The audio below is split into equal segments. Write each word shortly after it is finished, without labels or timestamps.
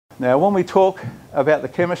Now, when we talk about the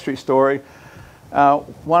chemistry story,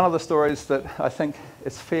 one of the stories that I think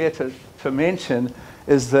it's fair to mention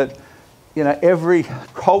is that, you know, every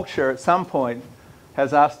culture at some point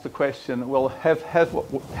has asked the question, well,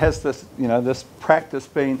 has this, you know, this practice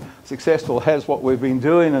been successful? Has what we've been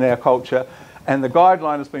doing in our culture? And the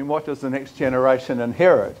guideline has been, what does the next generation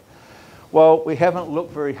inherit? Well, we haven't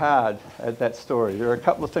looked very hard at that story. There are a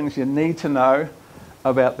couple of things you need to know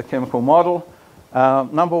about the chemical model.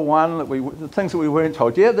 Number one, the things that we weren't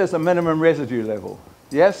told. Yeah, there's a minimum residue level.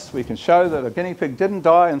 Yes, we can show that a guinea pig didn't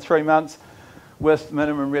die in 3 months with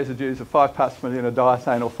minimum residues of 5 parts per million of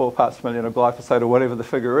diethane or 4 parts per million of glycoside or whatever the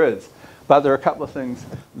figure is. But there are a couple of things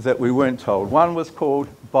that we weren't told. One was called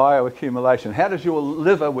bioaccumulation. How does your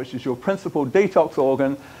liver, which is your principal detox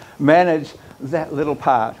organ, manage that little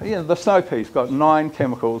part? You know, the snow pea's got 9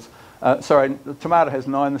 chemicals. Sorry, the tomato has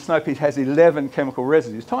 9, the snow pea has 11 chemical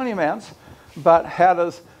residues. Tiny amounts, but how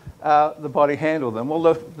does the body handle them?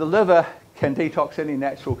 Well, the liver can detox any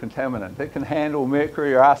natural contaminant. It can handle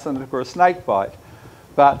mercury or arsenic or a snake bite.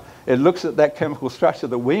 But it looks at that chemical structure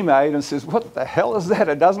that we made and says, what the hell is that?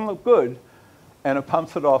 It doesn't look good. And it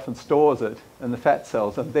pumps it off and stores it in the fat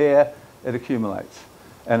cells. And there it accumulates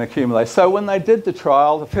and accumulates. So when they did the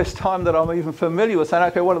trial, the first time that I'm even familiar with saying,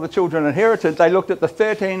 okay, what are the children inherited? They looked at the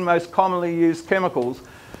 13 most commonly used chemicals,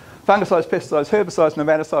 fungicides, pesticides, herbicides,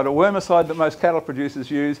 nematicide or wormicide that most cattle producers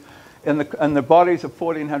use in the bodies of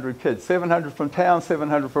 1,400 kids, 700 from town,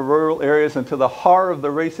 700 from rural areas, and to the horror of the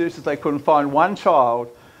researchers, they couldn't find one child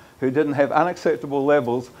who didn't have unacceptable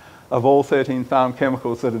levels of all 13 farm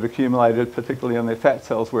chemicals that had accumulated, particularly in their fat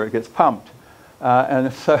cells where it gets pumped.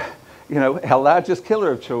 And so, you know, our largest killer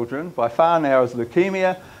of children by far now is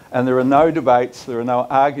leukemia, and there are no debates, there are no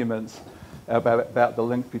arguments about the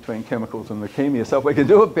link between chemicals and leukemia. So if we can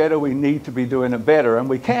do it better, we need to be doing it better, and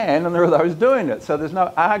we can, and there are those doing it. So there's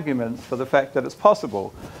no arguments for the fact that it's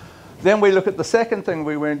possible. Then we look at the second thing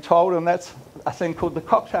we weren't told, and that's a thing called the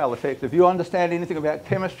cocktail effect. If you understand anything about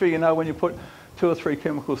chemistry, you know when you put 2 or 3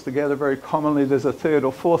 chemicals together, very commonly there's a 3rd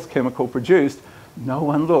or 4th chemical produced. No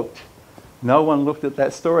one looked. No one looked at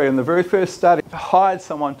that story. And the very first study hired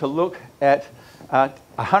someone to look at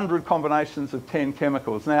 100 combinations of 10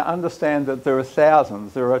 chemicals. Now understand that there are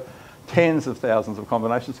thousands, there are tens of thousands of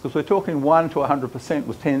combinations, because we're talking 1 to 100%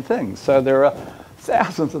 with 10 things. So there are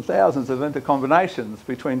thousands and thousands of intercombinations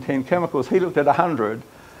between 10 chemicals. He looked at 100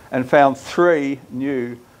 and found 3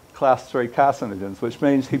 new class 3 carcinogens, which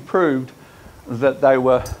means he proved that they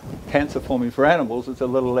were cancer forming for animals. It's a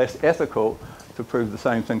little less ethical to prove the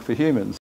same thing for humans.